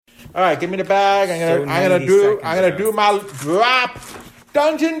All right, give me the bag. I'm gonna do my drop.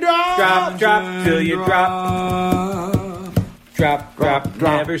 Dungeon drop. Drop till you drop. Drop,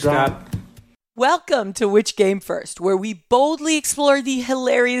 never stop. Welcome to Which Game First, where we boldly explore the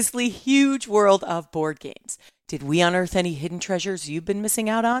hilariously huge world of board games. Did we unearth any hidden treasures you've been missing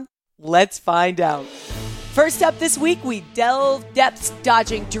out on? Let's find out. First up this week, we delve depths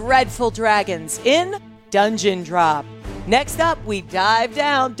dodging dreadful dragons in Dungeon Drop. Next up, we dive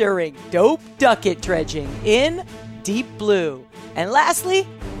down during dope ducket dredging in Deep Blue. And lastly,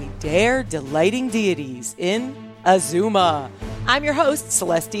 we dare delighting deities in Azuma. I'm your host,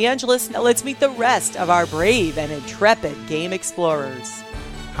 Celeste DeAngelis. Now let's meet the rest of our brave and intrepid game explorers.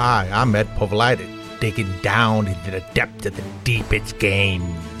 Hi, I'm Ed Povolitis, digging down into the depth of the deepest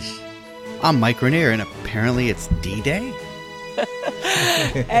games. I'm Mike Rainier, and apparently it's D-Day?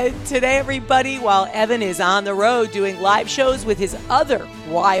 And today, everybody, while Evan is on the road doing live shows with his other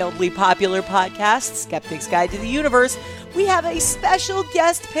wildly popular podcast, Skeptic's Guide to the Universe, we have a special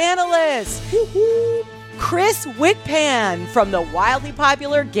guest panelist. Chris Whitpan from the wildly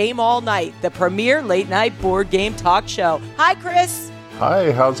popular Game All Night, the premier late-night board game talk show. Hi, Chris.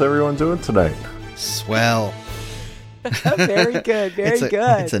 Hi, how's everyone doing tonight? Swell. Very good, very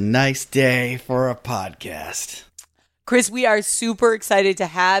good. It's a nice day for a podcast. Chris, we are super excited to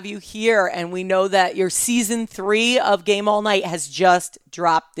have you here, and we know that your season 3 of Game All Night has just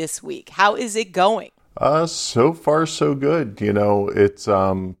dropped this week. How is it going? So far, so good. You know, it's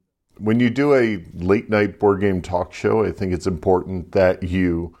when you do a late night board game talk show, I think it's important that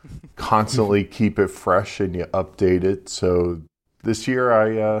you constantly keep it fresh and you update it. So this year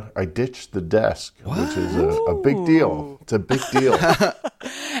I ditched the desk, which is a big deal. It's a big deal.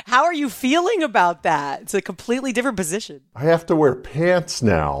 How are you feeling about that? It's a completely different position. I have to wear pants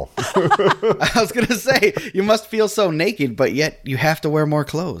now. I was going to say, you must feel so naked, but yet you have to wear more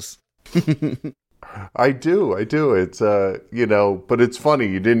clothes. I do. It's, but it's funny.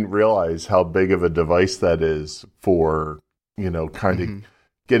 You didn't realize how big of a device that is for, kind of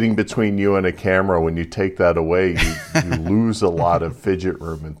getting between you and a camera. When you take that away, you lose a lot of fidget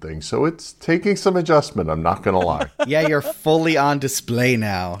room and things. So it's taking some adjustment. I'm not going to lie. Yeah, you're fully on display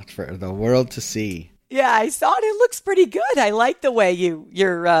now for the world to see. Yeah, I saw it. It looks pretty good. I like the way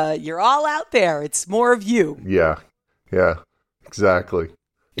you're all out there. It's more of you. Yeah, exactly.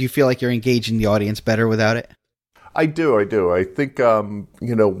 Do you feel like you're engaging the audience better without it? I do. I think,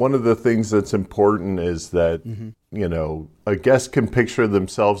 one of the things that's important is that, a guest can picture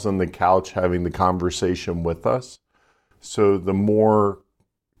themselves on the couch having the conversation with us. So the more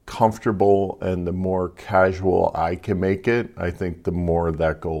comfortable and the more casual I can make it, I think the more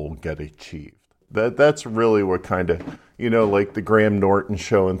that goal will get achieved. That's really what kind of, like the Graham Norton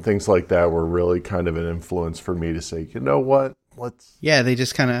show and things like that were really kind of an influence for me to say, you know what? Yeah, they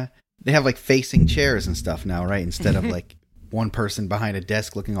just they have like facing chairs and stuff now, right? Instead of like one person behind a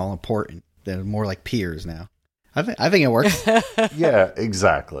desk looking all important. They're more like peers now. I think it works. Yeah,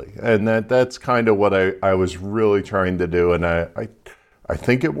 exactly. And that's kind of what I was really trying to do. And I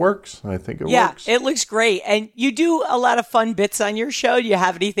think it works. Yeah, it looks great. And you do a lot of fun bits on your show. Do you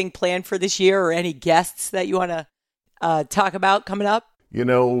have anything planned for this year or any guests that you want to talk about coming up?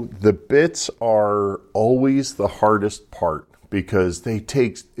 The bits are always the hardest part. Because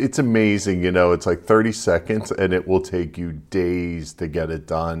it's amazing, it's like 30 seconds and it will take you days to get it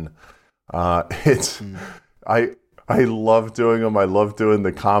done. I love doing them. I love doing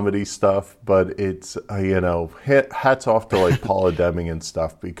the comedy stuff, but it's, hats off to like Paula Deming and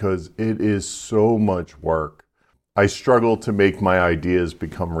stuff because it is so much work. I struggle to make my ideas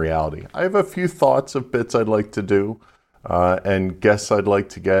become reality. I have a few thoughts of bits I'd like to do and guests I'd like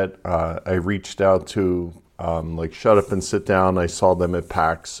to get. I reached out to Shut Up and Sit Down. I saw them at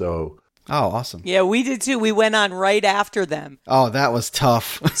PAX, so... Oh, awesome. Yeah, we did too. We went on right after them. Oh, that was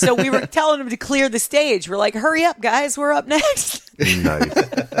tough. So we were telling them to clear the stage. We're like, hurry up, guys. We're up next. Nice.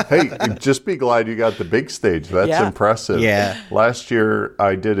 Hey, just be glad you got the big stage. That's impressive. Yeah. Last year,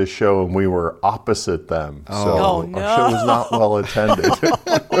 I did a show and we were opposite them. Oh. So no. Our show was not well attended.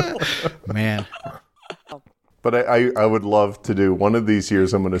 Man. But I would love to do one of these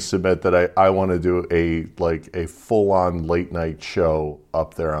years. I'm going to submit that I want to do a full on late night show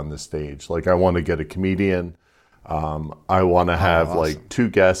up there on the stage. Like I want to get a comedian. I want to have awesome. two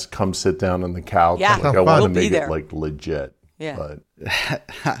guests come sit down on the couch. Yeah, I want to make there. it legit. Yeah.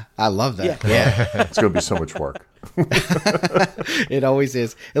 But I love that. Yeah. It's going to be so much work. It always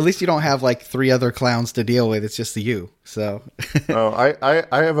is. At least you don't have 3 other clowns to deal with. It's just you. So. Oh,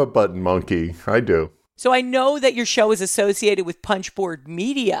 I have a button monkey. I do. So I know that your show is associated with Punchboard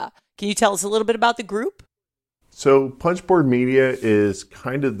Media. Can you tell us a little bit about the group? So Punchboard Media is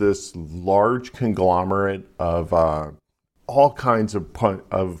kind of this large conglomerate of all kinds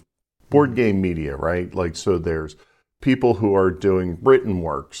of board game media, right? Like, so there's people who are doing written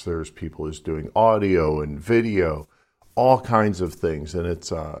works, there's people who's doing audio and video, all kinds of things, and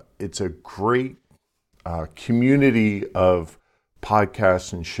it's a great community of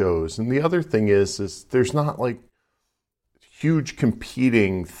podcasts and shows. And the other thing is there's not like huge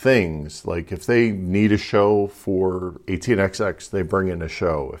competing things. Like if they need a show for 18XX, they bring in a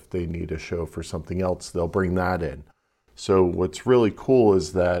show. If they need a show for something else, they'll bring that in. So what's really cool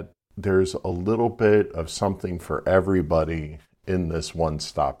is that there's a little bit of something for everybody in this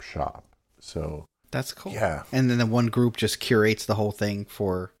one-stop shop. So that's cool. Yeah. And then the one group just curates the whole thing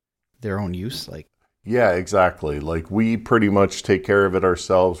for their own use. Like, yeah, exactly. Like we pretty much take care of it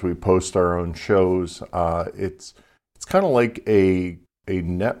ourselves. We post our own shows. It's kind of like a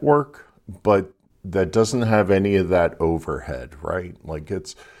network, but that doesn't have any of that overhead, right? Like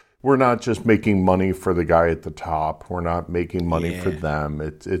we're not just making money for the guy at the top. We're not making money for them.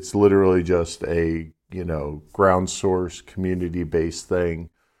 It's literally just a, ground source community-based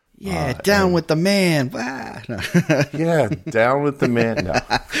thing. Yeah, down with the man. Yeah, down with the man. No.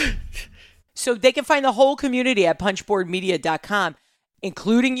 So they can find the whole community at punchboardmedia.com,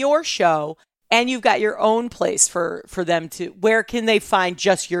 including your show, and you've got your own place for them to. Where can they find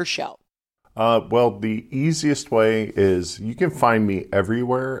just your show? Well, the easiest way is you can find me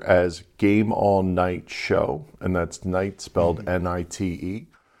everywhere as Game All Night Show, and that's night spelled NITE.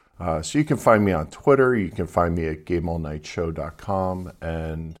 So you can find me on Twitter. You can find me at gameallnightshow.com,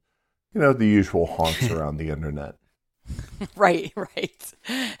 and the usual haunts around the internet. Right.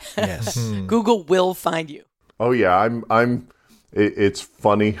 Yes. Google will find you. Oh yeah, it's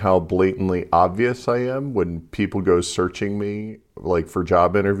funny how blatantly obvious I am when people go searching me like for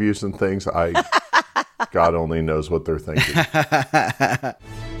job interviews and things. God only knows what they're thinking.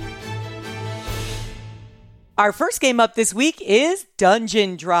 Our first game up this week is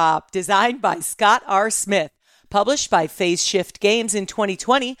Dungeon Drop, designed by Scott R. Smith, published by Phase Shift Games in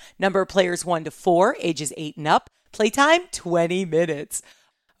 2020, number of players 1 to 4, ages 8 and up, playtime 20 minutes.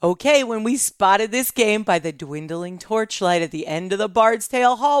 Okay, when we spotted this game by the dwindling torchlight at the end of the Bard's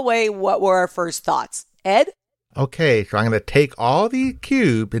Tale hallway, what were our first thoughts? Ed? Okay, so I'm going to take all these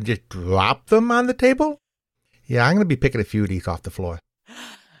cubes and just drop them on the table? Yeah, I'm going to be picking a few of these off the floor.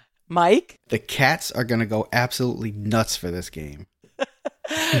 Mike? The cats are going to go absolutely nuts for this game.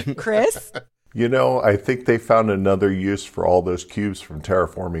 Chris? I think they found another use for all those cubes from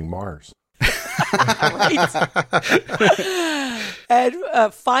terraforming Mars. And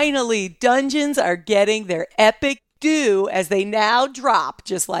finally, dungeons are getting their epic due as they now drop,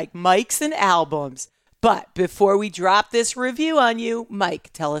 just like mics and albums. But before we drop this review on you, Mike,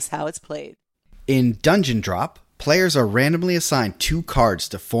 tell us how it's played. In Dungeon Drop, players are randomly assigned 2 cards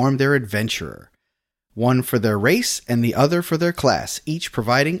to form their adventurer. One for their race and the other for their class, each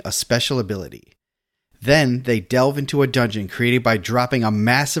providing a special ability. Then they delve into a dungeon created by dropping a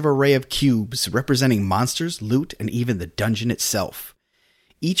massive array of cubes representing monsters, loot, and even the dungeon itself.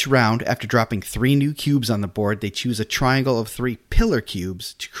 Each round, after dropping 3 new cubes on the board, they choose a triangle of 3 pillar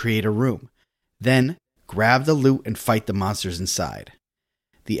cubes to create a room. Then, grab the loot and fight the monsters inside.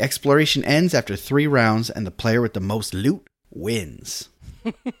 The exploration ends after 3 rounds, and the player with the most loot wins.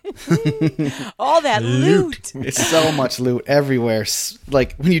 All that loot. It's so much loot everywhere.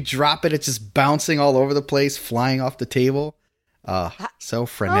 Like when you drop it, it's just bouncing all over the place, flying off the table. So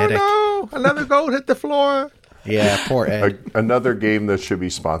frenetic. Oh no, another gold hit the floor. Yeah, poor Ed. Another game that should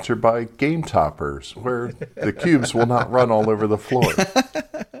be sponsored by Game Toppers, where the cubes will not run all over the floor.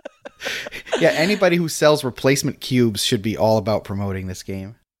 Yeah, anybody who sells replacement cubes should be all about promoting this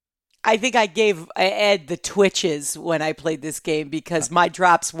game. I think I gave Ed the twitches when I played this game because my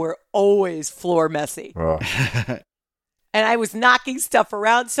drops were always floor messy. Oh. And I was knocking stuff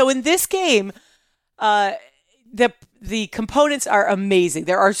around. So in this game, the components are amazing.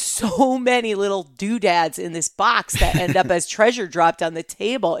 There are so many little doodads in this box that end up as treasure dropped on the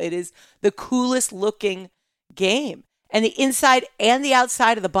table. It is the coolest looking game. And the inside and the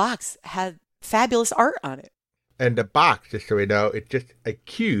outside of the box had fabulous art on it. And the box, just so we know, it's just a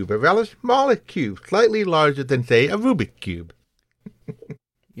cube, a rather smaller cube, slightly larger than, say, a Rubik's Cube.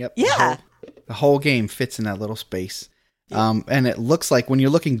 Yep. Yeah. The whole game fits in that little space. And it looks like, when you're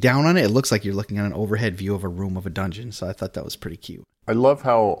looking down on it, it looks like you're looking at an overhead view of a room of a dungeon. So I thought that was pretty cute. I love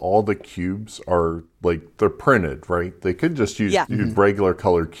how all the cubes are, they're printed, right? They could just use regular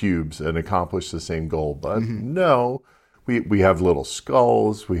color cubes and accomplish the same goal. But no, we have little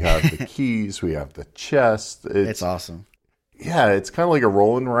skulls, we have the keys, we have the chest. It's awesome. Yeah, it's kind of like a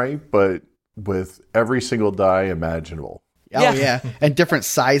roll and write, but with every single die imaginable. Oh, yeah. And different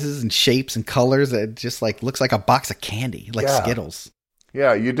sizes and shapes and colors. It just like looks like a box of candy, like Skittles.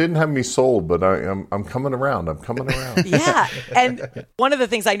 Yeah, you didn't have me sold, but I'm coming around. I'm coming around. Yeah. And one of the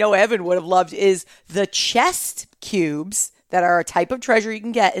things I know Evan would have loved is the chest cubes that are a type of treasure you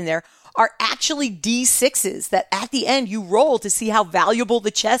can get in there are actually D6s that at the end you roll to see how valuable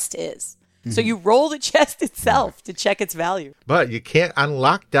the chest is. So you roll the chest itself to check its value. But you can't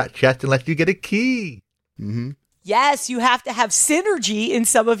unlock that chest unless you get a key. Mm-hmm. Yes, you have to have synergy in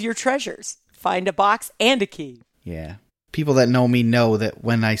some of your treasures. Find a box and a key. Yeah. People that know me know that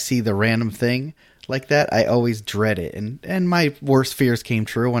when I see the random thing like that, I always dread it. And my worst fears came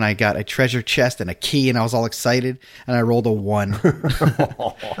true when I got a treasure chest and a key, and I was all excited, and I rolled a 1.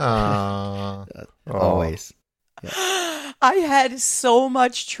 Always. Yeah. I had so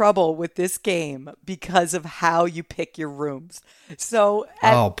much trouble with this game because of how you pick your rooms. So,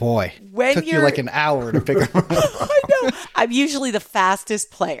 oh boy, when took you like an hour to pick a room. I know. I'm usually the fastest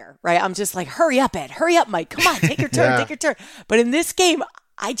player, right? I'm just like, hurry up, Ed, hurry up, Mike. Come on, take your turn, take your turn. But in this game,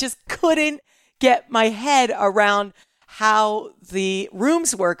 I just couldn't get my head around how the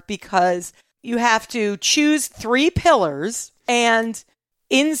rooms work because you have to choose 3 pillars and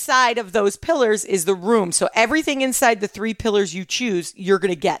inside of those pillars is the room. So everything inside the 3 pillars you choose, you're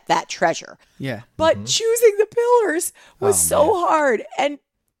going to get that treasure. Yeah. But choosing the pillars was so hard.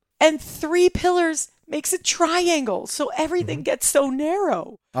 And 3 pillars makes a triangle. So everything gets so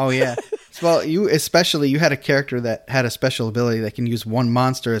narrow. Oh, yeah. Well, you had a character that had a special ability that can use one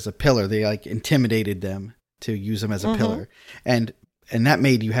monster as a pillar. They like intimidated them to use them as a pillar. And that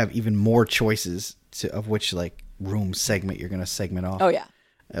made you have even more choices of which like room segment you're going to segment off. Oh, yeah.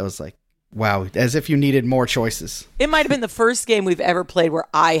 It was like, wow, as if you needed more choices. It might have been the first game we've ever played where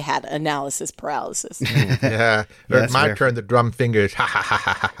I had analysis paralysis. Yeah. It's my turn, the drum fingers. Ha, ha, ha,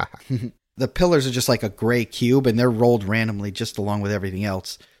 ha, ha. The pillars are just like a gray cube, and they're rolled randomly just along with everything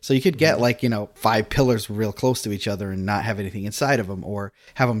else. So you could get 5 pillars real close to each other and not have anything inside of them, or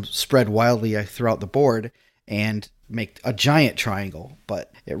have them spread wildly throughout the board and make a giant triangle.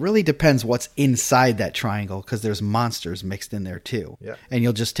 But it really depends what's inside that triangle, because there's monsters mixed in there too. Yeah. And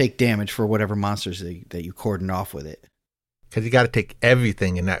you'll just take damage for whatever monsters that you cordon off with it. Because you got to take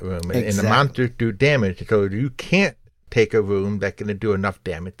everything in that room. Exactly. And the monsters do damage, so you can't take a room that's going to do enough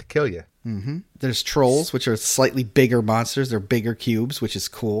damage to kill you. Mm-hmm. There's trolls, which are slightly bigger monsters. They're bigger cubes, which is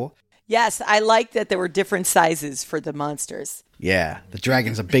cool. Yes, I like that there were different sizes for the monsters. Yeah, the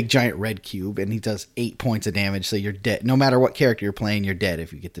dragon's a big giant red cube, and he does 8 points of damage, so you're dead. No matter what character you're playing, you're dead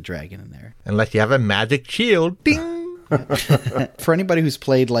if you get the dragon in there. Unless you have a magic shield. Ding! For anybody who's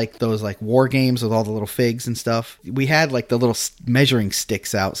played like those like war games with all the little figs and stuff, we had like the little measuring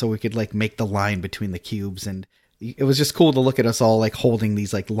sticks out so we could like make the line between the cubes, and it was just cool to look at us all like holding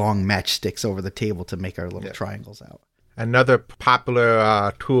these like long matchsticks over the table to make our little triangles out. Another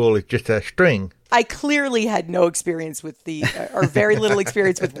popular tool is just a string. I clearly had no experience with or very little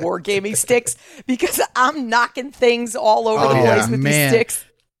experience with wargaming sticks because I'm knocking things all over the place with these sticks.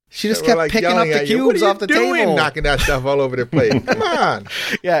 She just kept picking up the cubes off the table. Knocking that stuff all over the place. Come on.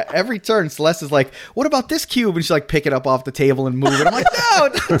 Yeah, every turn Celeste is like, what about this cube? And she's like, pick it up off the table and move it. I'm like, no,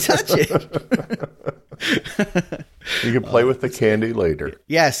 don't touch it. You can play with the candy later.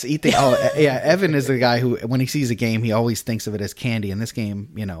 Yes, eat the. Oh, yeah. Evan is the guy who, when he sees a game, he always thinks of it as candy. And this game,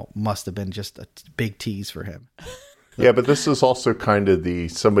 must have been just a big tease for him. Yeah, but this is also kind of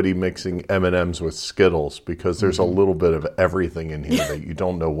somebody mixing M&Ms with Skittles, because there's a little bit of everything in here that you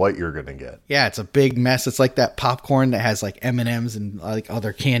don't know what you're going to get. Yeah, it's a big mess. It's like that popcorn that has like M&Ms and like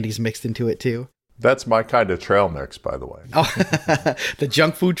other candies mixed into it too. That's my kind of trail mix, by the way. Oh, the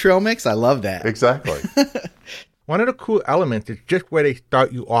junk food trail mix? I love that. Exactly. One of the cool elements is just where they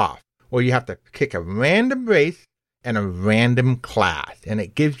start you off, where you have to pick a random race and a random class, and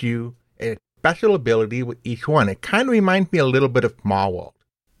it gives you a special ability with each one. It kind of reminds me a little bit of Small World.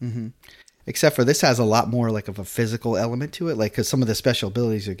 Mm-hmm. Except for this has a lot more like of a physical element to it, like because some of the special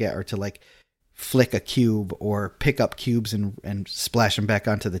abilities you get are to like flick a cube or pick up cubes and splash them back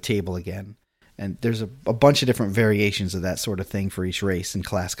onto the table again. And there's a bunch of different variations of that sort of thing for each race and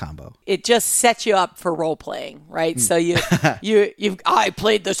class combo. It just sets you up for role playing, right? So I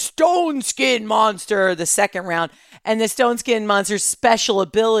played the Stone Skin monster the second round, and the Stone Skin monster's special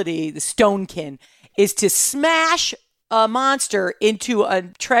ability, the Stonekin, is to smash a monster into a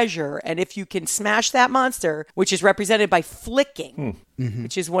treasure. And if you can smash that monster, which is represented by flicking,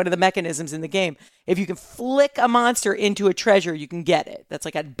 which is one of the mechanisms in the game, if you can flick a monster into a treasure, you can get it. That's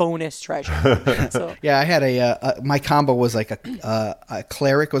like a bonus treasure. So. Yeah, I had my combo was like a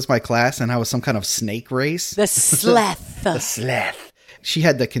cleric was my class, and I was some kind of snake race. The Sleth. The Sleth. she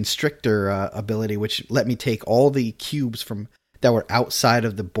had the constrictor ability, which let me take all the cubes that were outside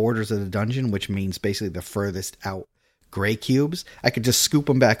of the borders of the dungeon, which means basically the furthest out gray cubes. I could just scoop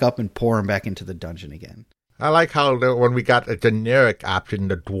them back up and pour them back into the dungeon again. I like how when we got a generic option,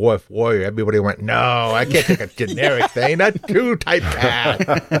 the Dwarf Warrior, everybody went, no, I can't take a generic thing. That's too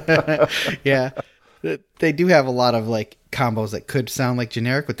typecast. Yeah. They do have a lot of like combos that could sound like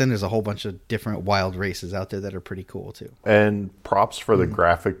generic, but then there's a whole bunch of different wild races out there that are pretty cool too. And props for the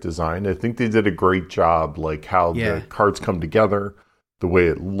graphic design. I think they did a great job, like how the cards come together, the way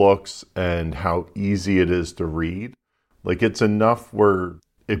it looks, and how easy it is to read. Like it's enough where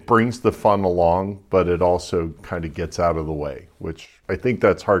it brings the fun along, but it also kind of gets out of the way, which I think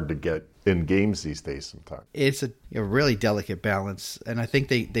that's hard to get in games these days sometimes. It's a really delicate balance, and I think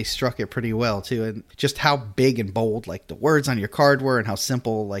they struck it pretty well too. And just how big and bold like the words on your card were, and how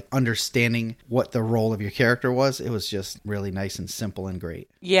simple like understanding what the role of your character was, it was just really nice and simple and great.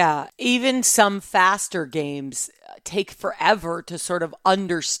 Yeah, even some faster games take forever to sort of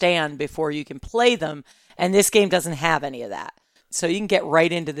understand before you can play them, and this game doesn't have any of that. So you can get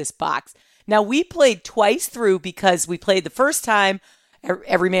right into this box. Now, we played twice through because we played the first time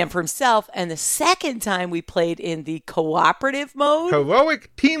every man for himself, and the second time we played in the cooperative mode.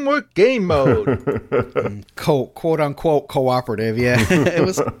 Heroic teamwork game mode. Quote unquote cooperative, yeah. It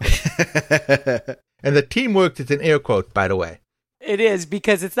was. And the teamwork is in air quotes, by the way. It is,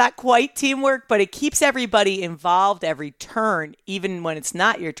 because it's not quite teamwork, but it keeps everybody involved every turn, even when it's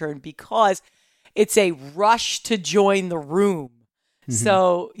not your turn, because it's a rush to join the room. Mm-hmm.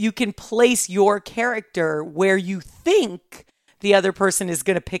 So you can place your character where you think the other person is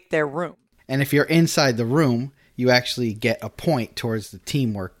going to pick their room. And if you're inside the room, you actually get a point towards the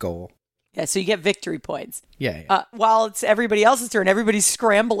teamwork goal. Yeah, so you get victory points. Yeah. While it's everybody else's turn, everybody's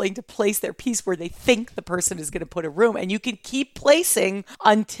scrambling to place their piece where they think the person is going to put a room. And you can keep placing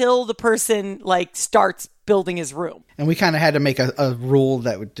until the person like starts building his room. And we kind of had to make a rule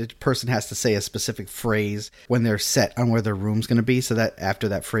that the person has to say a specific phrase when they're set on where their room's going to be, so that after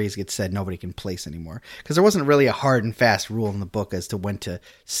that phrase gets said, nobody can place anymore. Because there wasn't really a hard and fast rule in the book as to when to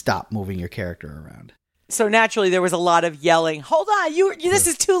stop moving your character around. So naturally, there was a lot of yelling. Hold on, this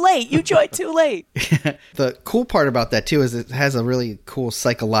is too late. You joined too late. The cool part about that, too, is it has a really cool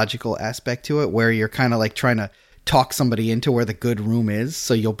psychological aspect to it, where you're kind of like trying to talk somebody into where the good room is,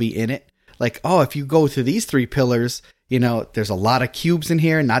 so you'll be in it. Like, oh, if you go through these 3 pillars, there's a lot of cubes in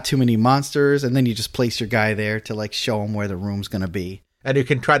here, not too many monsters, and then you just place your guy there to like show him where the room's going to be. And you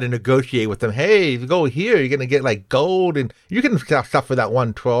can try to negotiate with them. Hey, if you go here, you're going to get like gold, and you can suffer that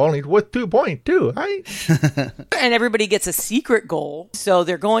one troll, and he's worth 2 points too, right? And everybody gets a secret goal, so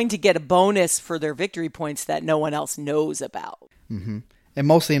they're going to get a bonus for their victory points that no one else knows about. Mm-hmm. It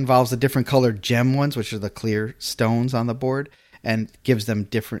mostly involves the different colored gem ones, which are the clear stones on the board, and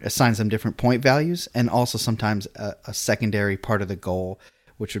assigns them different point values, and also sometimes a secondary part of the goal,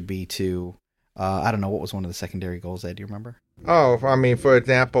 which would be to, I don't know, what was one of the secondary goals, Ed? Do you remember? Oh, I mean, for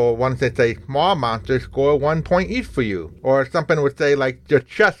example, ones that say small monsters score 1 point each for you. Or something would say, like, your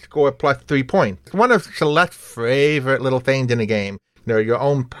chest score plus 3 points. It's one of Celeste's favorite little things in the game. Your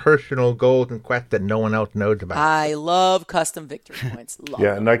own personal goals and quests that no one else knows about. I love custom victory points.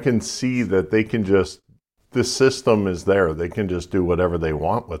 Yeah, and I can see that they can the system is there. They can just do whatever they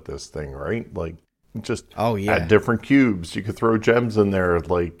want with this thing, right? Like, just add different cubes. You could throw gems in there,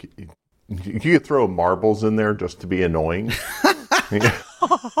 like... You could throw marbles in there just to be annoying.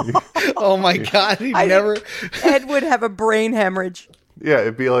 Oh my God! Ed would have a brain hemorrhage. Yeah,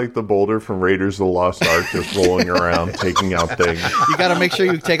 it'd be like the boulder from Raiders of the Lost Ark, just rolling around, taking out things. You got to make sure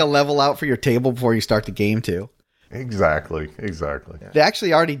you take a level out for your table before you start the game too. Exactly. They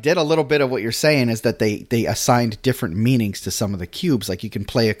actually already did a little bit of what you're saying, is that they assigned different meanings to some of the cubes. Like you can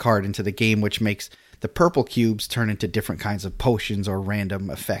play a card into the game, which makes the purple cubes turn into different kinds of potions or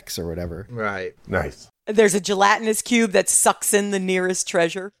random effects or whatever. Right. Nice. There's a gelatinous cube that sucks in the nearest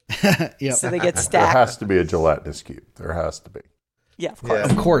treasure. Yep. So they get stacked. There has to be a gelatinous cube. There has to be. Yeah, of course. Yeah.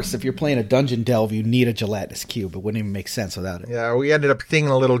 Of course, if you're playing a dungeon delve, you need a gelatinous cube. It wouldn't even make sense without it. Yeah, we ended up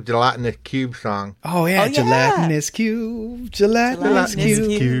singing a little gelatinous cube song. Oh, yeah. Gelatinous Gelatinous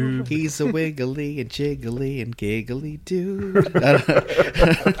cube. He's a wiggly and jiggly and giggly dude.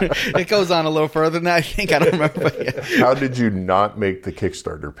 It goes on a little further than that, I think. I don't remember. But yeah. How did you not make the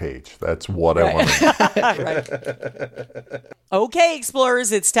Kickstarter page? That's what I want to know. Okay,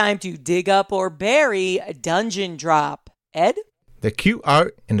 explorers, it's time to dig up or bury a dungeon drop. Ed? The cute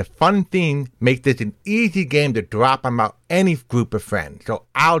art and the fun theme make this an easy game to drop on about any group of friends, so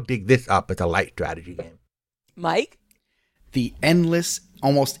I'll dig this up as a light strategy game. Mike? The endless,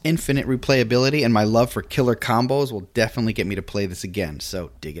 almost infinite replayability and my love for killer combos will definitely get me to play this again,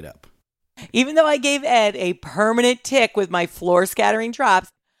 so dig it up. Even though I gave Ed a permanent tick with my floor scattering drops,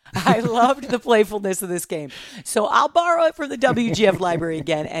 I loved the playfulness of this game. So I'll borrow it from the WGF library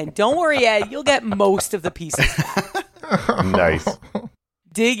again, and don't worry, Ed, you'll get most of the pieces. Nice.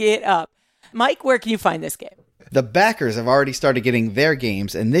 Dig it up. Mike, where can you find this game? The backers have already started getting their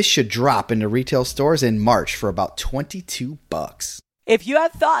games, and this should drop into retail stores in March for about $22. If you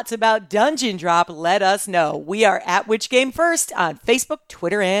have thoughts about Dungeon Drop, let us know. We are at Which Game First on Facebook,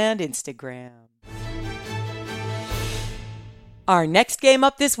 Twitter, and Instagram. Our next game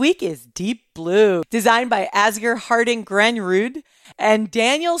up this week is Deep Blue, designed by Asger Harding Grenrud and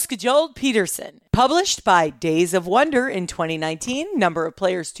Daniel Skjold Peterson. Published by Days of Wonder in 2019, number of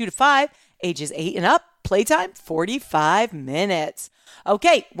players 2 to 5, ages 8 and up, playtime 45 minutes.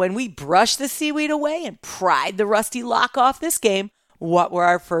 Okay, when we brushed the seaweed away and pried the rusty lock off this game, what were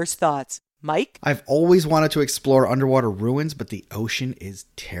our first thoughts? Mike? I've always wanted to explore underwater ruins, but the ocean is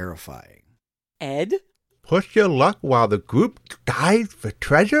terrifying. Ed? Push your luck while the group dives for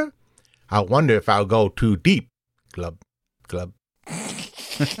treasure? I wonder if I'll go too deep. Glub, glub.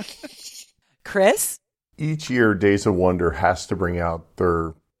 Chris? Each year, Days of Wonder has to bring out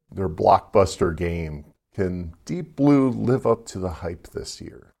their blockbuster game. Can Deep Blue live up to the hype this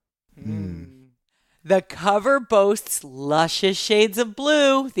year? The cover boasts luscious shades of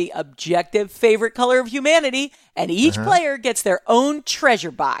blue, the objective favorite color of humanity, and each player gets their own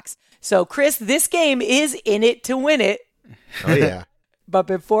treasure box. So, Chris, this game is in it to win it. Oh, yeah. But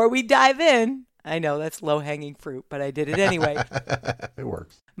before we dive in, I know that's low-hanging fruit, but I did it anyway. It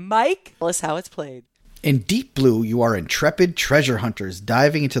works. Mike, tell us how it's played. In Deep Blue, you are intrepid treasure hunters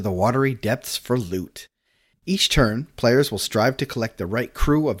diving into the watery depths for loot. Each turn, players will strive to collect the right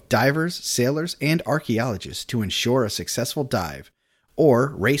crew of divers, sailors, and archaeologists to ensure a successful dive, or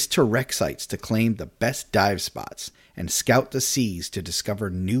race to wreck sites to claim the best dive spots and scout the seas to discover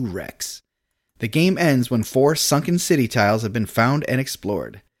new wrecks. The game ends when 4 sunken city tiles have been found and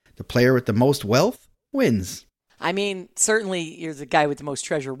explored. The player with the most wealth wins. I mean, certainly you're the guy with the most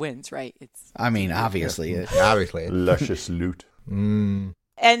treasure wins, right? Obviously. Obviously. Luscious loot.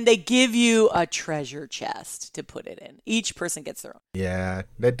 And they give you a treasure chest to put it in. Each person gets their own. Yeah,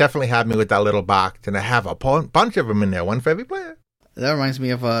 they definitely had me with that little box, and I have a bunch of them in there, one for every player. That reminds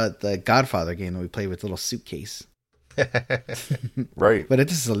me of the Godfather game that we played with a little suitcase. Right. But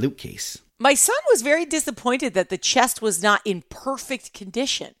this is a loot case. My son was very disappointed that the chest was not in perfect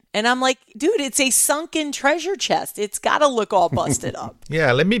condition. And I'm like, dude, it's a sunken treasure chest. It's got to look all busted up.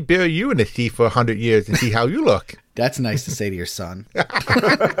 Yeah, let me bury you in the sea for 100 years and see how you look. That's nice to say to your son.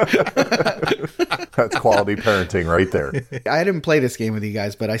 That's quality parenting right there. I didn't play this game with you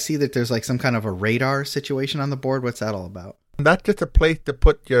guys, but I see that there's like some kind of a radar situation on the board. What's that all about? That's just a place to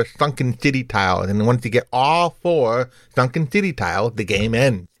put your sunken city tiles. And once you get all 4 sunken city tiles, the game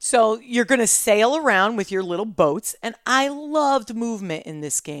ends. So you're going to sail around with your little boats. And I loved movement in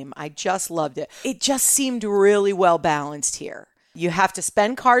this game. I just loved it. It just seemed really well balanced here. You have to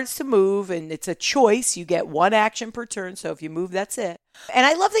spend cards to move, and it's a choice. You get 1 action per turn, so if you move, that's it. And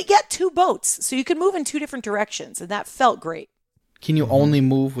I love that you get 2 boats, so you can move in 2 different directions, and that felt great. Can you only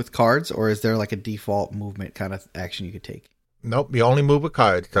move with cards, or is there like a default movement kind of action you could take? Nope, you only move with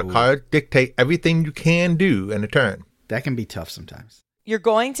cards. So cards dictate everything you can do in a turn. That can be tough sometimes. You're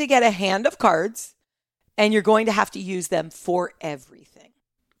going to get a hand of cards, and you're going to have to use them for everything,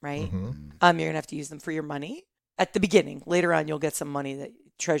 right? You're going to have to use them for your money. At the beginning, later on, you'll get some money,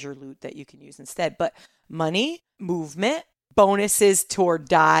 treasure loot that you can use instead. But money, movement, bonuses toward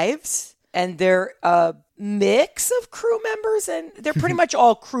dives, and they're a mix of crew members, and they're pretty much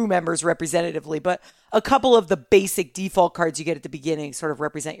all crew members representatively. But a couple of the basic default cards you get at the beginning sort of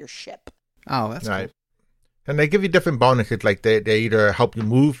represent your ship. Oh, that's right. Cool. And they give you different bonuses, like they either help you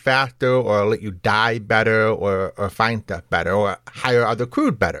move faster or let you dive better or find stuff better or hire other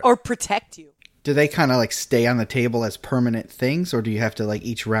crew better. Or protect you. Do they kind of like stay on the table as permanent things, or do you have to like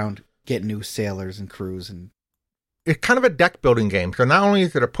each round get new sailors and crews? And it's kind of a deck building game. So not only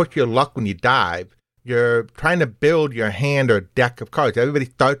is it to push your luck when you dive, you're trying to build your hand or deck of cards. Everybody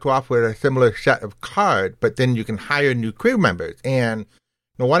starts off with a similar set of cards, but then you can hire new crew members. And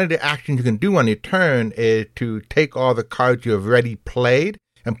one of the actions you can do on your turn is to take all the cards you have already played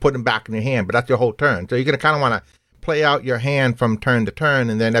and put them back in your hand. But that's your whole turn. So you're going to kind of want to play out your hand from turn to turn,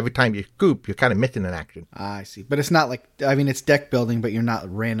 and then every time you scoop, you're kind of missing an action. I see. But it's not like, I mean, it's deck building, but you're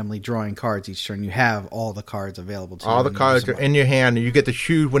not randomly drawing cards each turn. You have all the cards available to you. All the cards are in your hand, and you get to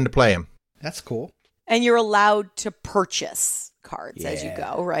choose when to play them. That's cool. And you're allowed to purchase cards as you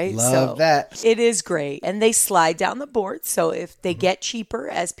go, right? Love that. It is great. And they slide down the board. So if they get cheaper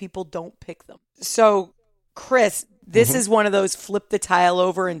as people don't pick them. So, Chris, this is one of those flip the tile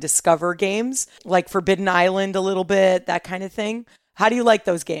over and discover games, like Forbidden Island a little bit, that kind of thing. How do you like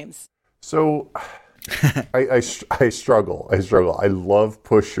those games? So I struggle. I love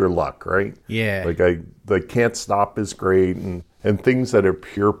Push Your Luck, right? Yeah. Like Can't Stop is great, and things that are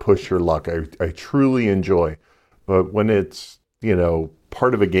pure Push Your Luck, I truly enjoy. But when it's,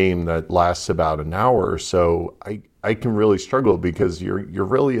 part of a game that lasts about an hour or so, I can really struggle because you're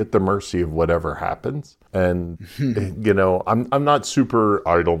really at the mercy of whatever happens. And, I'm not super,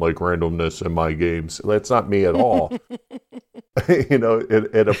 I don't like randomness in my games. That's not me at all.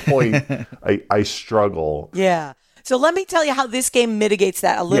 At a point, I struggle. Yeah. So let me tell you how this game mitigates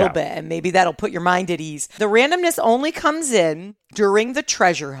that a little bit, and maybe that'll put your mind at ease. The randomness only comes in during the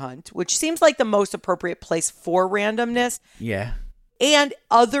treasure hunt, which seems like the most appropriate place for randomness. Yeah. And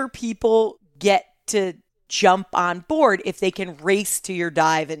other people get to jump on board if they can race to your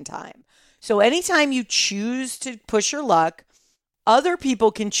dive in time. So anytime you choose to push your luck, other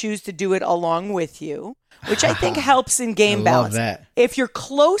people can choose to do it along with you, which I think helps in game balance. That. If you're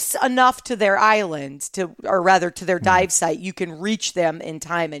close enough to their island, to their dive site, you can reach them in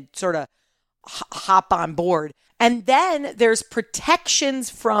time and sort of hop on board. And then there's protections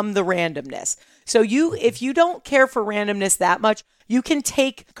from the randomness. So if you don't care for randomness that much, you can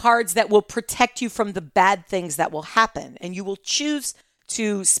take cards that will protect you from the bad things that will happen, and you will choose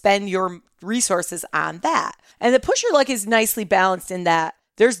to spend your resources on that. And the Push Your Luck is nicely balanced in that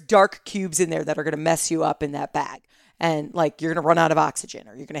there's dark cubes in there that are going to mess you up in that bag. And like you're going to run out of oxygen,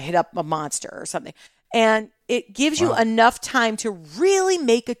 or you're going to hit up a monster or something. And it gives you enough time to really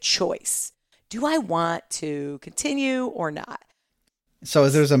make a choice. Do I want to continue or not? So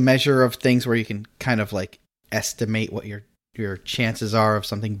there's a measure of things where you can kind of like estimate what your chances are of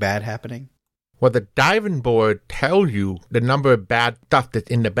something bad happening? Well, the diving board tells you the number of bad stuff that's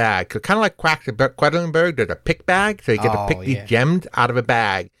in the bag. So kind of like Quedlinburg, there's a pick bag. So you get to pick these gems out of a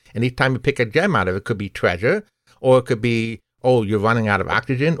bag. And each time you pick a gem out of it, it could be treasure, or it could be, you're running out of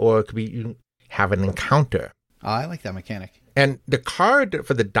oxygen, or it could be you have an encounter. Oh, I like that mechanic. And the card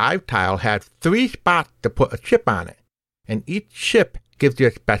for the dive tile has 3 spots to put a chip on it. And each chip gives you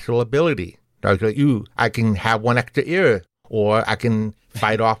a special ability. So I can have 1 extra ear, or I can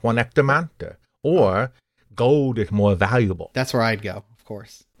fight off 1 extra monster. Or gold is more valuable. That's where I'd go, of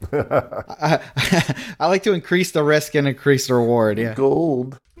course. I like to increase the risk and increase the reward. Yeah,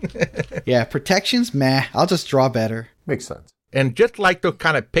 gold. Yeah, protections, meh. I'll just draw better. Makes sense. And just like those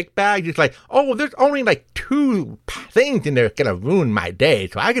kind of pick bags, it's like, there's only like 2 things in there that's going to ruin my day,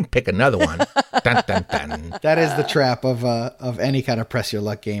 so I can pick another one. Dun, dun, dun. That is the trap of any kind of press your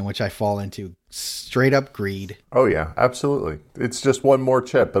luck game, which I fall into. Straight up greed. Oh, yeah, absolutely. It's just 1 more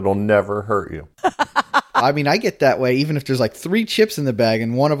chip. It'll never hurt you. I mean, I get that way. Even if there's like 3 chips in the bag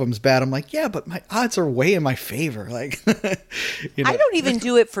and one of them's bad, I'm like, yeah, but my odds are way in my favor. Like, I don't even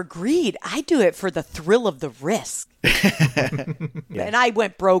do it for greed. I do it for the thrill of the risk. Yeah. And I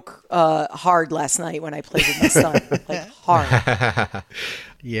went broke hard last night when I played with my son. Like hard.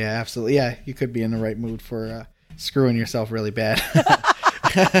 Yeah, absolutely. Yeah, you could be in the right mood for screwing yourself really bad.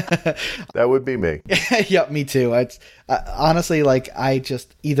 That would be me. Yep, me too. It's honestly, like, I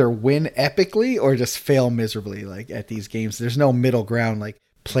just either win epically or just fail miserably. Like at these games, there's no middle ground. Like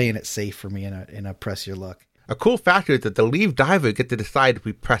playing it safe for me in a press your luck. A cool factor is that the lead diver gets to decide if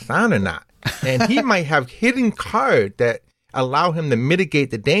we press on or not, and he might have hidden cards that allow him to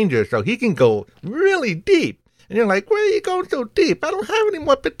mitigate the danger, so he can go really deep. And you're like, where are you going so deep? I don't have any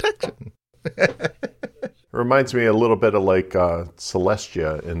more protection. Reminds me a little bit of like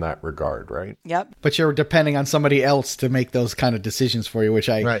Celestia in that regard, right? Yep. But you're depending on somebody else to make those kind of decisions for you, which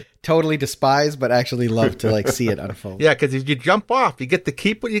I totally despise, but actually love to like see it unfold. Yeah, because if you jump off, you get to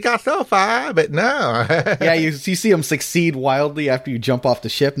keep what you got so far, but no. Yeah, you see them succeed wildly after you jump off the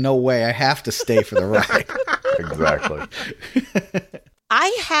ship. No way, I have to stay for the ride. Exactly.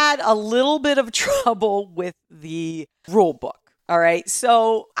 I had a little bit of trouble with the rule book. All right.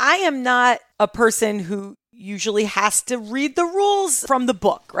 So I am not a person who usually has to read the rules from the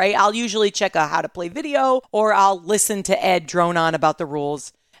book, right? I'll usually check a how to play video, or I'll listen to Ed drone on about the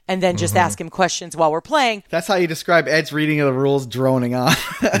rules and then just ask him questions while we're playing. That's how you describe Ed's reading of the rules, droning on.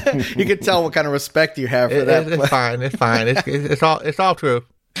 You can tell what kind of respect you have for that. It's fine. It's fine. It's all true.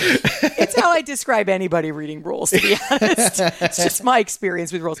 It's how I describe anybody reading rules, to be honest. It's just my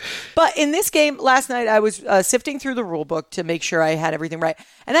experience with rules. But in this game, last night, I was sifting through the rule book to make sure I had everything right.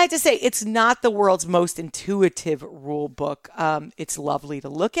 And I have to say, it's not the world's most intuitive rule book. It's lovely to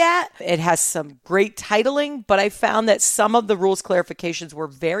look at. It has some great titling, but I found that some of the rules clarifications were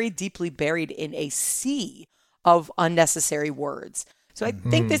very deeply buried in a sea of unnecessary words. So I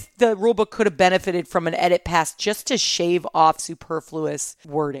think the rulebook could have benefited from an edit pass just to shave off superfluous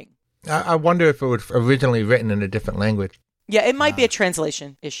wording. I wonder if it was originally written in a different language. Yeah, it might be a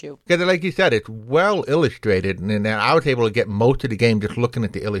translation issue. Because like you said, it's well illustrated, and I was able to get most of the game just looking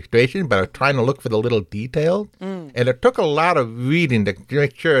at the illustration, but I was trying to look for the little details. And it took a lot of reading to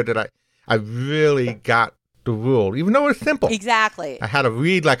make sure that I really got the rule, even though it's simple. Exactly. I had to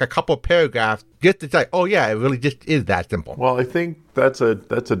read like a couple paragraphs just to say, oh yeah, it really just is that simple. Well, I think that's a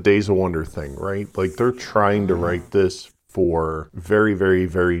Days of Wonder thing, right? Like they're trying to write this for very, very,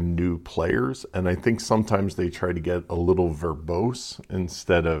 very new players. And I think sometimes they try to get a little verbose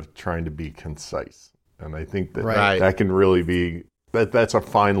instead of trying to be concise. And I think that that can really be, that's a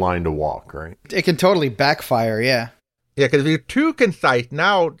fine line to walk, right? It can totally backfire, yeah. Yeah, because if you're too concise,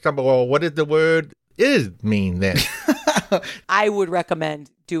 now somebody, well, what does the word is mean then? I would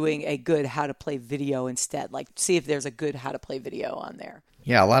recommend doing a good how to play video instead. Like, see if there's a good how to play video on there.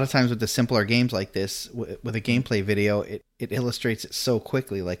 Yeah, a lot of times with the simpler games like this, with a gameplay video, it illustrates it so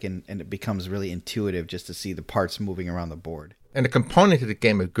quickly, like, and it becomes really intuitive just to see the parts moving around the board. And the components of the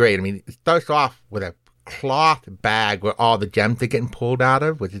game are great. I mean, it starts off with a cloth bag where all the gems are getting pulled out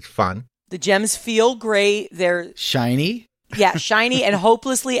of, which is fun. The gems feel great. They're shiny. Yeah, shiny and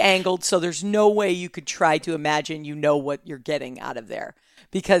hopelessly angled, so there's no way you could try to imagine you know what you're getting out of there,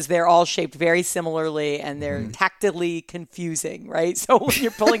 because they're all shaped very similarly and they're tactily confusing, right? So when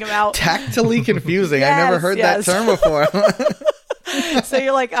you're pulling them out... Tactily confusing? I never heard that term before. So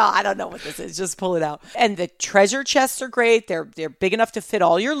you're like, oh, I don't know what this is. Just pull it out. And the treasure chests are great. They're big enough to fit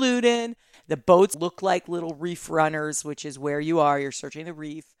all your loot in. The boats look like little reef runners, which is where you are. You're searching the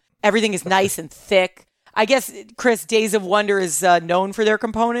reef. Everything is nice and thick. I guess, Chris, Days of Wonder is known for their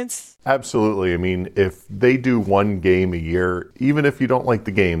components? Absolutely. I mean, if they do one game a year, even if you don't like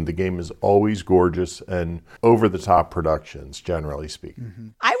the game is always gorgeous and over-the-top productions, generally speaking. Mm-hmm.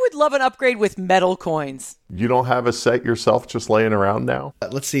 I would love an upgrade with metal coins. You don't have a set yourself just laying around now?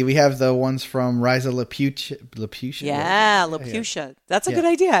 Let's see. We have the ones from Rise of Laputa. Yeah, Laputa. That's a good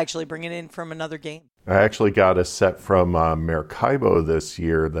idea, actually, bring it in from another game. I actually got a set from Maracaibo this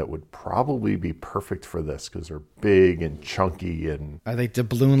year that would probably be perfect for this because they're big and chunky. And are they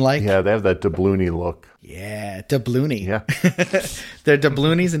doubloon-like? Yeah, they have that doubloony look. Yeah, doubloony. Yeah. They're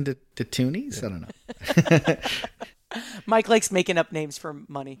doubloonies and toonies? I don't know. Mike likes making up names for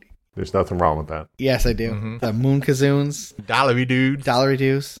money. There's nothing wrong with that. Yes, I do. Mm-hmm. The Moon Kazoons. Dollary Dudes. Dollary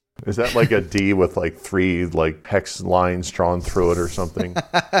Dudes. Is that like a D with like 3 like hex lines drawn through it or something?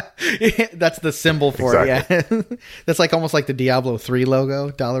 That's the symbol for it, yeah. That's like almost like the Diablo 3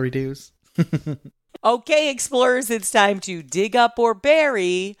 logo, Dollary Dues. Okay, explorers, it's time to dig up or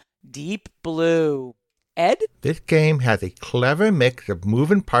bury Deep Blue. Ed? This game has a clever mix of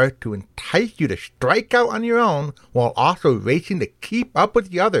moving parts to entice you to strike out on your own while also racing to keep up with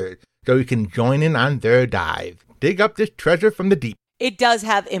the others so you can join in on their dive. Dig up this treasure from the deep. It does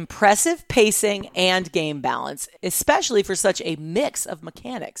have impressive pacing and game balance, especially for such a mix of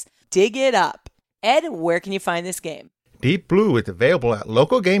mechanics. Dig it up. Ed, where can you find this game? Deep Blue is available at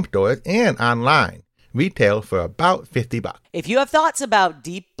local game stores and online. Retail for about $50. If you have thoughts about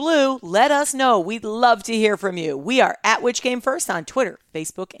Deep Blue, let us know. We'd love to hear from you. We are at Which Game First on Twitter,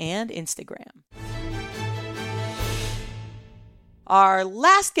 Facebook, and Instagram. Our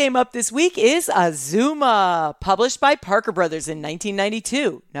last game up this week is Azuma, published by Parker Brothers in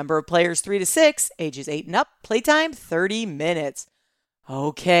 1992. Number of players 3 to 6, ages 8 and up, playtime 30 minutes.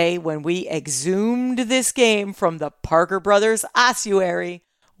 Okay, when we exhumed this game from the Parker Brothers ossuary,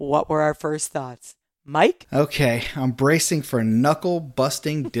 what were our first thoughts? Mike? Okay, I'm bracing for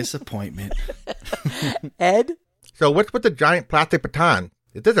knuckle-busting disappointment. Ed? So what's with the giant plastic baton?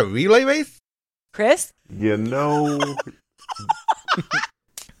 Is this a relay race? Chris? You know...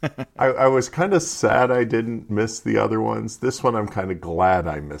 I was kind of sad I didn't miss the other ones. This one, I'm kind of glad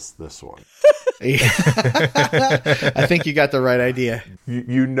I missed this one. I think you got the right idea.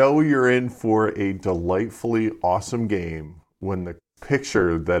 You know you're in for a delightfully awesome game when the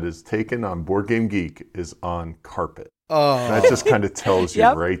picture that is taken on Board Game Geek is on carpet. Oh, that just kind of tells you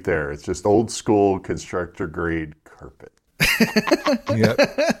right there. It's just old school constructor grade carpet. Yep.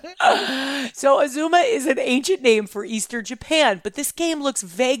 So Azuma is an ancient name for Eastern Japan, but this game looks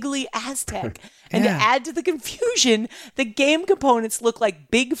vaguely Aztec. And to add to the confusion, the game components look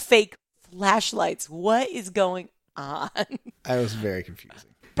like big fake flashlights. What is going on? I was very confusing.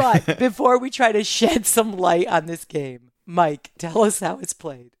 But before we try to shed some light on this game, Mike, tell us how it's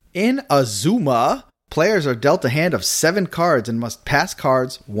played. In Azuma, players are dealt a hand of 7 cards and must pass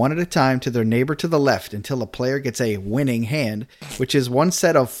cards one at a time to their neighbor to the left until a player gets a winning hand, which is 1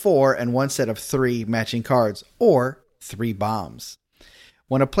 set of 4 and 1 set of 3 matching cards, or 3 bombs.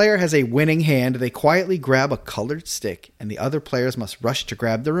 When a player has a winning hand, they quietly grab a colored stick, and the other players must rush to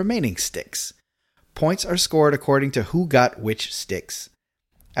grab the remaining sticks. Points are scored according to who got which sticks.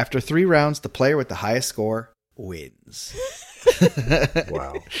 After 3 rounds, the player with the highest score wins.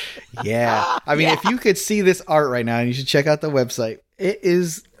 Wow. Yeah. I mean, if you could see this art right now, and you should check out the website, it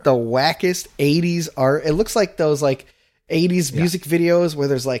is the wackest 80s art. It looks like those like 80s music videos where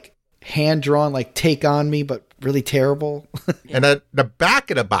there's like hand drawn like Take On Me, but really terrible. And the back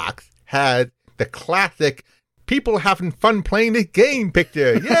of the box had the classic people having fun playing this game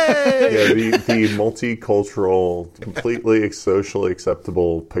picture. Yay! Yeah, the multicultural, completely socially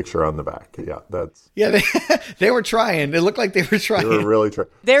acceptable picture on the back. Yeah, that's... Yeah, they were trying. It looked like they were trying. They were really trying.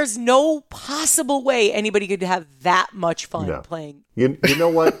 There's no possible way anybody could have that much fun playing. You know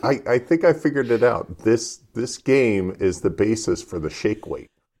what? I think I figured it out. This game is the basis for the shake weight.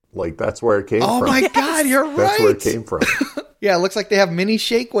 Like, that's where it came from. Oh my God, you're right. That's where it came from. Yeah, it looks like they have mini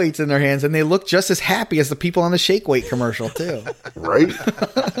shake weights in their hands, and they look just as happy as the people on the shake weight commercial, too. Right?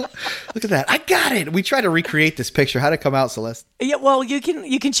 Look at that. I got it. We tried to recreate this picture. How'd it come out, Celeste? Yeah, well, you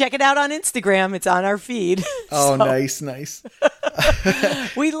can check it out on Instagram. It's on our feed. Oh, nice.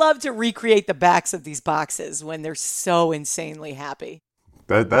 We love to recreate the backs of these boxes when they're so insanely happy.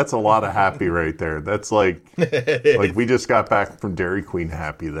 That's a lot of happy right there. That's like we just got back from Dairy Queen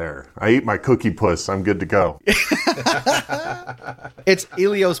happy there. I ate my cookie puss. I'm good to go. It's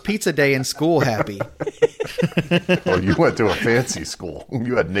Elio's Pizza Day in school happy. Oh, you went to a fancy school.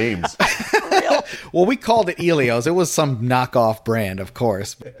 You had names. Well, we called it Elio's. It was some knockoff brand, of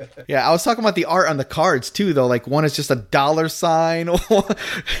course. Yeah, I was talking about the art on the cards, too, though. Like, one is just a $sign.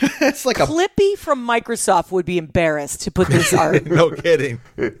 It's like Clippy from Microsoft would be embarrassed to put this art. No kidding.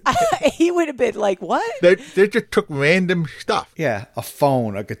 He would have been like, what? They just took random stuff. Yeah, a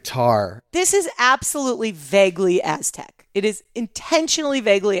phone, a guitar. This is absolutely vaguely Aztec. It is intentionally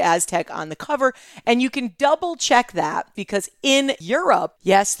vaguely Aztec on the cover, and you can double check that because in Europe,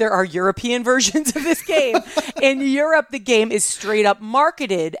 yes, there are European versions of this game. In Europe, the game is straight up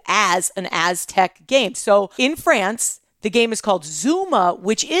marketed as an Aztec game. So in France, the game is called Zuma,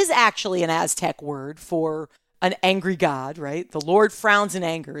 which is actually an Aztec word for an angry god, right? The Lord frowns in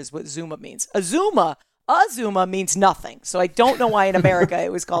anger is what Zuma means. Azuma means nothing. So I don't know why in America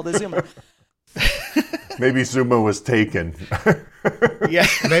it was called Azuma. Maybe Zuma was taken. Yeah,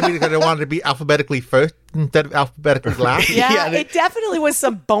 maybe because they wanted to be alphabetically first instead of alphabetically last. Yeah, it definitely was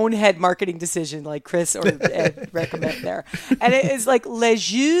some bonehead marketing decision, like Chris or Ed recommend there. And it is like Les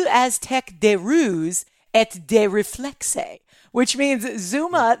Jeux Aztèques des Ruses et des Réflexes, which means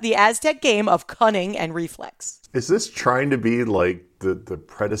Zuma, the Aztec game of cunning and reflex. Is this trying to be like the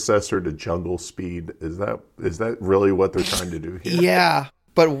predecessor to Jungle Speed? Is that really what they're trying to do here? Yeah.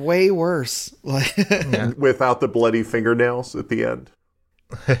 But way worse. Without the bloody fingernails at the end.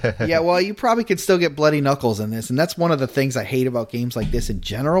 Yeah, well, you probably could still get bloody knuckles in this. And that's one of the things I hate about games like this in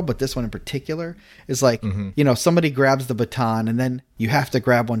general. But this one in particular is like, somebody grabs the baton and then you have to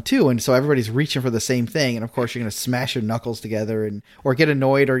grab one too. And so everybody's reaching for the same thing. And of course, you're going to smash your knuckles together or get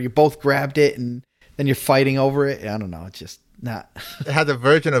annoyed, or you both grabbed it and then you're fighting over it. I don't know. It's just not. It has a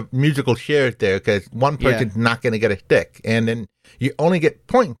version of musical chairs there because one person's not going to get a stick. And then you only get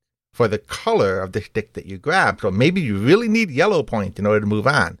points for the color of the stick that you grab. So maybe you really need yellow points in order to move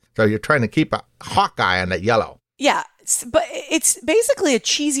on. So you're trying to keep a hawk eye on that yellow. Yeah, but it's basically a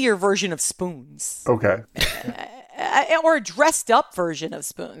cheesier version of Spoons. Okay. Or a dressed up version of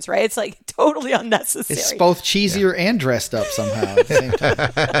Spoons, right? It's like totally unnecessary. It's both cheesier and dressed up somehow at the same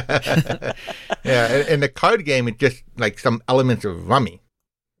time. Yeah, and the card game is just like some elements of rummy.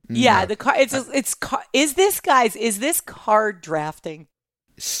 Yeah, is this card drafting?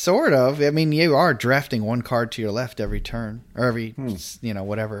 Sort of. I mean, you are drafting one card to your left every turn or every,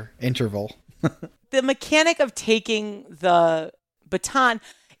 whatever interval. The mechanic of taking the baton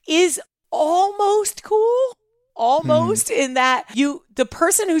is almost cool. Almost in that the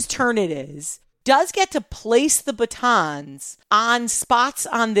person whose turn it is does get to place the batons on spots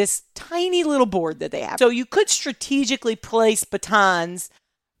on this tiny little board that they have. So you could strategically place batons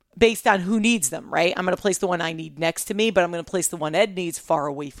based on who needs them, right? I'm going to place the one I need next to me, but I'm going to place the one Ed needs far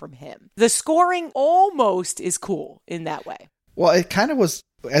away from him. The scoring almost is cool in that way. Well, it kind of was,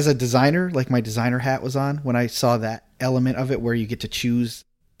 as a designer, like my designer hat was on when I saw that element of it where you get to choose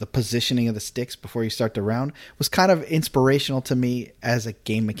the positioning of the sticks before you start the round, was kind of inspirational to me as a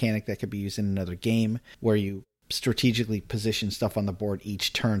game mechanic that could be used in another game where you strategically position stuff on the board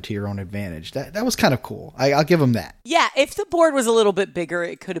each turn to your own advantage. That was kind of cool. I'll give them that. Yeah, if the board was a little bit bigger,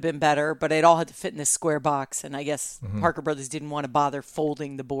 it could have been better, but it all had to fit in this square box, and I guess Parker Brothers didn't want to bother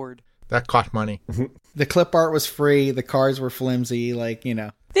folding the board. That cost money. The clip art was free. The cards were flimsy,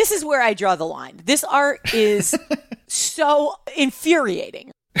 This is where I draw the line. This art is so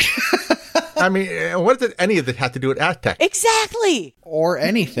infuriating. I mean, what does any of this have to do with Aztec? Exactly. Or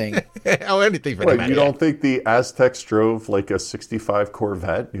anything. Anything for that Wait, matter. you don't think the Aztecs drove like a 65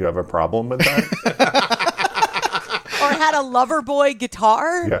 Corvette? You have a problem with that? Or had a Loverboy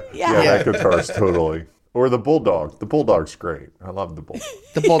guitar? Yeah, that guitar's totally. Or the Bulldog. The Bulldog's great. I love the Bulldog.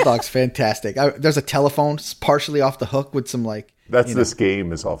 The Bulldog's fantastic. There's a telephone partially off the hook with some This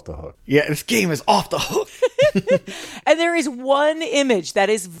game is off the hook. Yeah, this game is off the hook. And there is one image that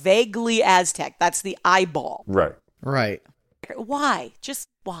is vaguely Aztec. That's the eyeball. Right. Right. Why? Just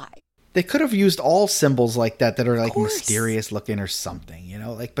why? They could have used all symbols like that are Of course. mysterious looking or something,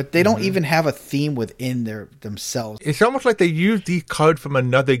 but they don't even have a theme within themselves. It's almost like they used these cards from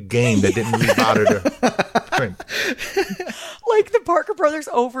another game that didn't really bother to print. Like the Parker Brothers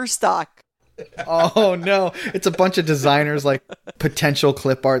Overstock. Oh no, it's a bunch of designers potential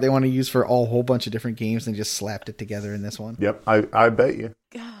clip art they want to use for a whole bunch of different games and just slapped it together in this one. Yep, I bet you.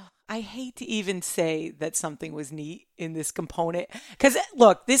 I hate to even say that something was neat in this component. Because,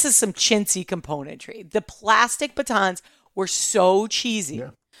 look, this is some chintzy componentry. The plastic batons were so cheesy.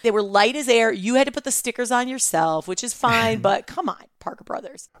 Yeah. They were light as air. You had to put the stickers on yourself, which is fine. But come on, Parker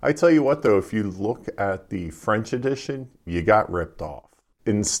Brothers. I tell you what, though, if you look at the French edition, you got ripped off.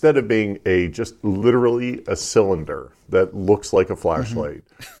 Instead of being just literally a cylinder that looks like a flashlight.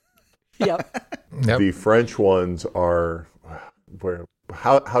 Yep. The French ones are where.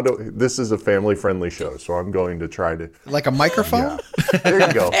 This is a family-friendly show, so I'm going to try to... Like a microphone? Yeah. There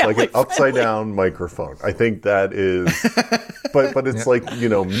you go. Like an upside-down microphone. I think that is... But it's like,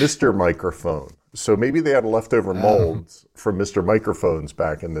 Mr. Microphone. So maybe they had leftover molds from Mr. Microphones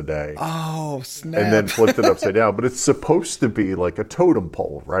back in the day. Oh, snap. And then flipped it upside down. But it's supposed to be like a totem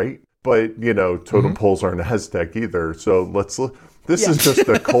pole, right? But, totem poles aren't Aztec either. So This is just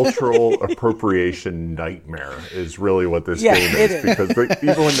a cultural appropriation nightmare is really what this game is. Because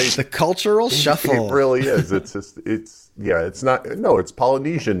even when the cultural shuffle. It really is. It's not, it's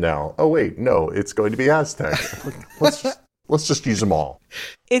Polynesian now. Oh, wait, no, it's going to be Aztec. Let's just use them all.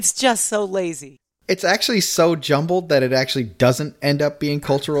 It's just so lazy. It's actually so jumbled that it actually doesn't end up being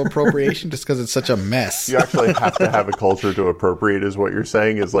cultural appropriation just because it's such a mess. You actually have to have a culture to appropriate is what you're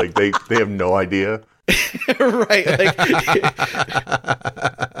saying is like they have no idea. Right.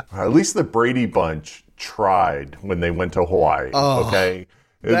 At least the Brady Bunch tried when they went to Hawaii. Oh, okay?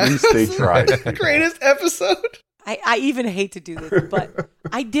 At least they tried. The greatest episode. I even hate to do this, but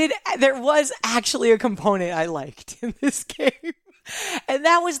there was actually a component I liked in this game. And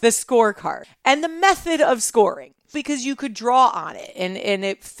that was the scorecard and the method of scoring, because you could draw on it. And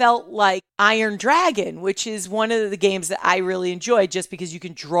it felt like Iron Dragon, which is one of the games that I really enjoyed just because you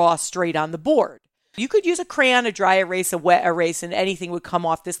can draw straight on the board. You could use a crayon, a dry erase, a wet erase, and anything would come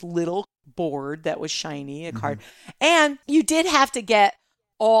off this little board that was shiny, a card. And you did have to get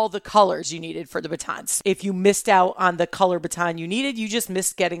all the colors you needed for the batons. If you missed out on the color baton you needed, you just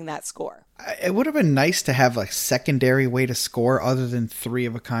missed getting that score. It would have been nice to have a secondary way to score other than 3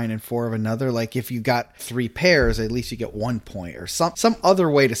 of a kind and 4 of another. Like if you got 3 pairs, at least you get 1 point or some other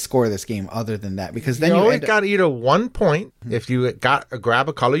way to score this game other than that. Because then you only got either 1 point if you grab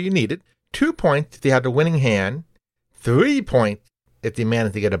a color you needed, 2 points if you had the winning hand, 3 points if you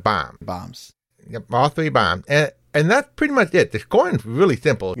managed to get a bomb. Bombs. Yep, all 3 bombs. And that's pretty much it. The scoring's really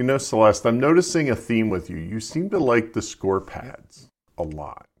simple. Celeste, I'm noticing a theme with you. You seem to like the score pads a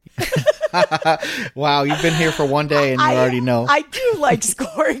lot. Wow, you've been here for 1 day and you already know. I do like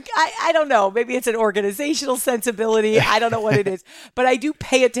scoring. I don't know. Maybe it's an organizational sensibility. I don't know what it is. But I do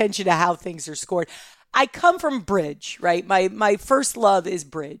pay attention to how things are scored. I come from Bridge, right? My first love is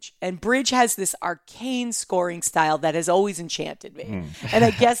Bridge. And Bridge has this arcane scoring style that has always enchanted me. And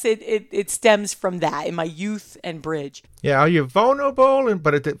I guess it stems from that in my youth and Bridge. Yeah, are you vulnerable?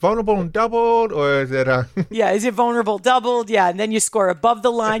 But is it vulnerable and doubled? Or is it... Yeah, is it vulnerable doubled? Yeah, and then you score above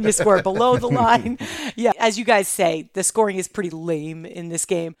the line, you score below the line. Yeah, as you guys say, the scoring is pretty lame in this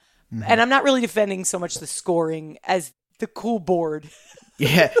game. And I'm not really defending so much the scoring as the cool board.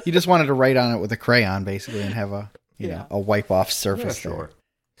 Yeah, you just wanted to write on it with a crayon, basically, and have a a wipe-off surface. Yeah, sure.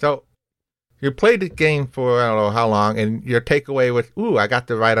 So you played the game for I don't know how long, and your takeaway was, "Ooh, I got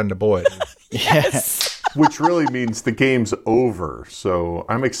to write on the board." Yes. Which really means the game's over. So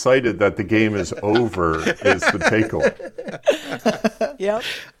I'm excited that the game is over is the takeaway. Yep.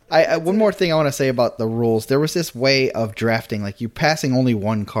 One more thing I want to say about the rules. There was this way of drafting, like you passing only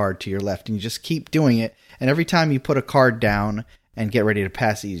one card to your left, and you just keep doing it. And every time you put a card down and get ready to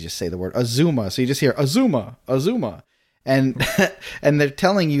pass it, you just say the word Azuma. So you just hear Azuma, Azuma. And and they're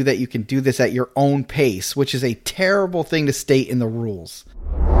telling you that you can do this at your own pace, which is a terrible thing to state in the rules.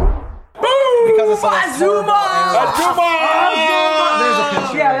 Because it's Azuma! Azuma! There's a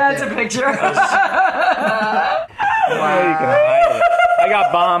picture. Yeah, that's a picture. I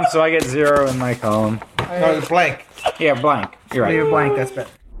got bombed, so I get 0 in my column. No, it's blank. Yeah, blank. You're right. Leave it blank. That's better.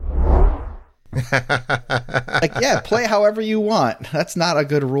 Like, yeah, play however you want. That's not a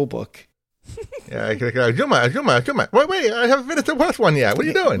good rule book. Yeah, Azuma. Wait, I haven't finished the first one yet. What are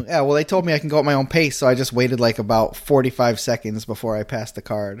you doing? Yeah, well, they told me I can go at my own pace, so I just waited like about 45 seconds before I passed the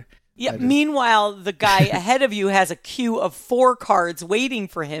card. Yeah. Meanwhile, the guy ahead of you has a queue of 4 cards waiting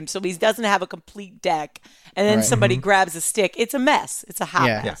for him, so he doesn't have a complete deck. And then somebody grabs a stick. It's a mess. It's a hot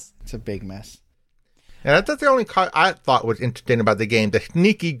mess. It's a big mess. Yeah, that's the only card I thought was interesting about the game. The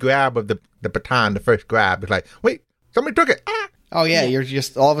sneaky grab of the baton, the first grab. It's like, wait, somebody took it. Ah! Oh, yeah, you're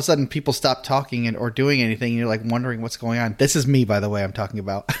just, all of a sudden, people stop talking or doing anything, and you're, like, wondering what's going on. This is me, by the way, I'm talking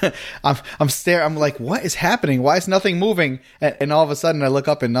about. I'm like, what is happening? Why is nothing moving? And all of a sudden, I look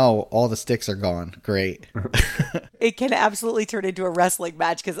up and, no, all the sticks are gone. Great. It can absolutely turn into a wrestling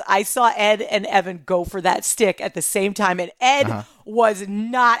match, because I saw Ed and Evan go for that stick at the same time, and Ed was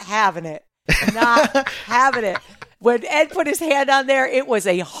not having it. Not having it. When Ed put his hand on there, it was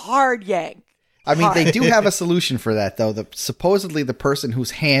a hard yank. I mean, they do have a solution for that, though. Supposedly, the person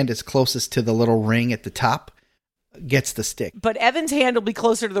whose hand is closest to the little ring at the top gets the stick. But Evan's hand will be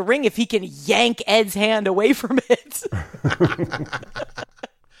closer to the ring if he can yank Ed's hand away from it.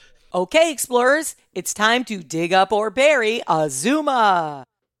 Okay, explorers, it's time to dig up or bury Azuma.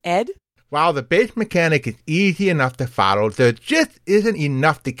 Ed? While the base mechanic is easy enough to follow, there just isn't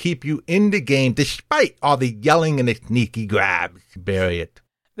enough to keep you in the game despite all the yelling and the sneaky grabs. Bury it.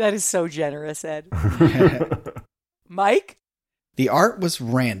 That is so generous, Ed. Mike? The art was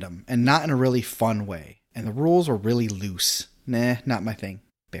random and not in a really fun way, and the rules were really loose. Nah, not my thing.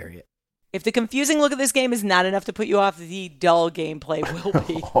 Bury it. If the confusing look of this game is not enough to put you off, the dull gameplay will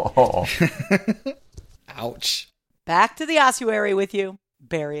be. Ouch. Back to the ossuary with you.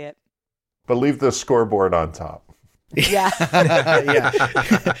 Bury it. But leave the scoreboard on top. Yeah. Yeah.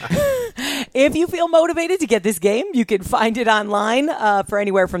 If you feel motivated to get this game, you can find it online for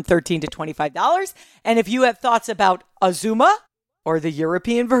anywhere from $13 to $25. And if you have thoughts about Azuma or the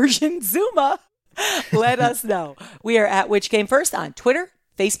European version, Zuma, let us know. We are at Which Game First on Twitter,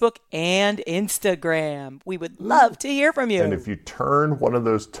 Facebook, and Instagram. We would love to hear from you. And if you turn one of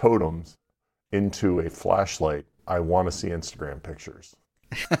those totems into a flashlight, I want to see Instagram pictures.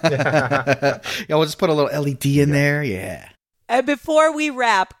 Yeah, we'll just put a little LED in there. Yeah. And before we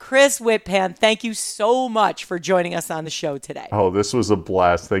wrap, Chris Whitpan, thank you so much for joining us on the show today. Oh, this was a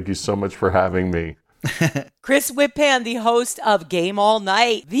blast. Thank you so much for having me. Chris Whitpan, the host of Game All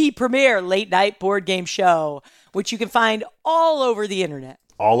Night, the premier late-night board game show, which you can find all over the internet.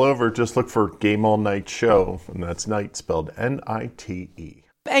 All over, just look for Game All Night Show, and that's night spelled N-I-T-E.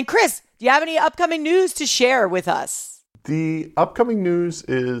 And Chris, do you have any upcoming news to share with us? The upcoming news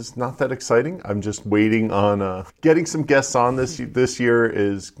is not that exciting. I'm just waiting on getting some guests on this year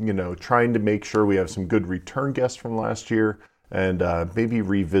is, trying to make sure we have some good return guests from last year and maybe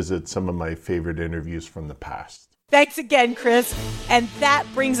revisit some of my favorite interviews from the past. Thanks again, Chris. And that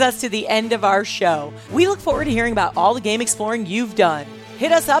brings us to the end of our show. We look forward to hearing about all the game exploring you've done.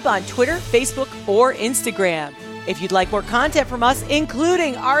 Hit us up on Twitter, Facebook, or Instagram. If you'd like more content from us,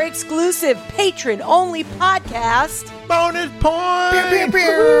 including our exclusive patron-only podcast, Bonus Point!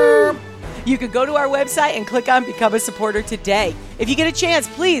 You could go to our website and click on Become a Supporter today. If you get a chance,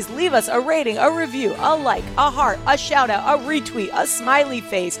 please leave us a rating, a review, a like, a heart, a shout-out, a retweet, a smiley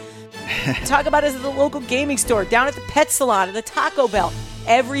face. Talk about us at the local gaming store, down at the pet salon, at the Taco Bell.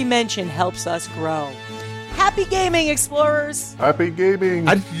 Every mention helps us grow. Happy gaming, explorers! Happy gaming!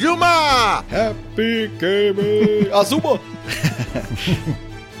 Azuma! Happy gaming! Azuma!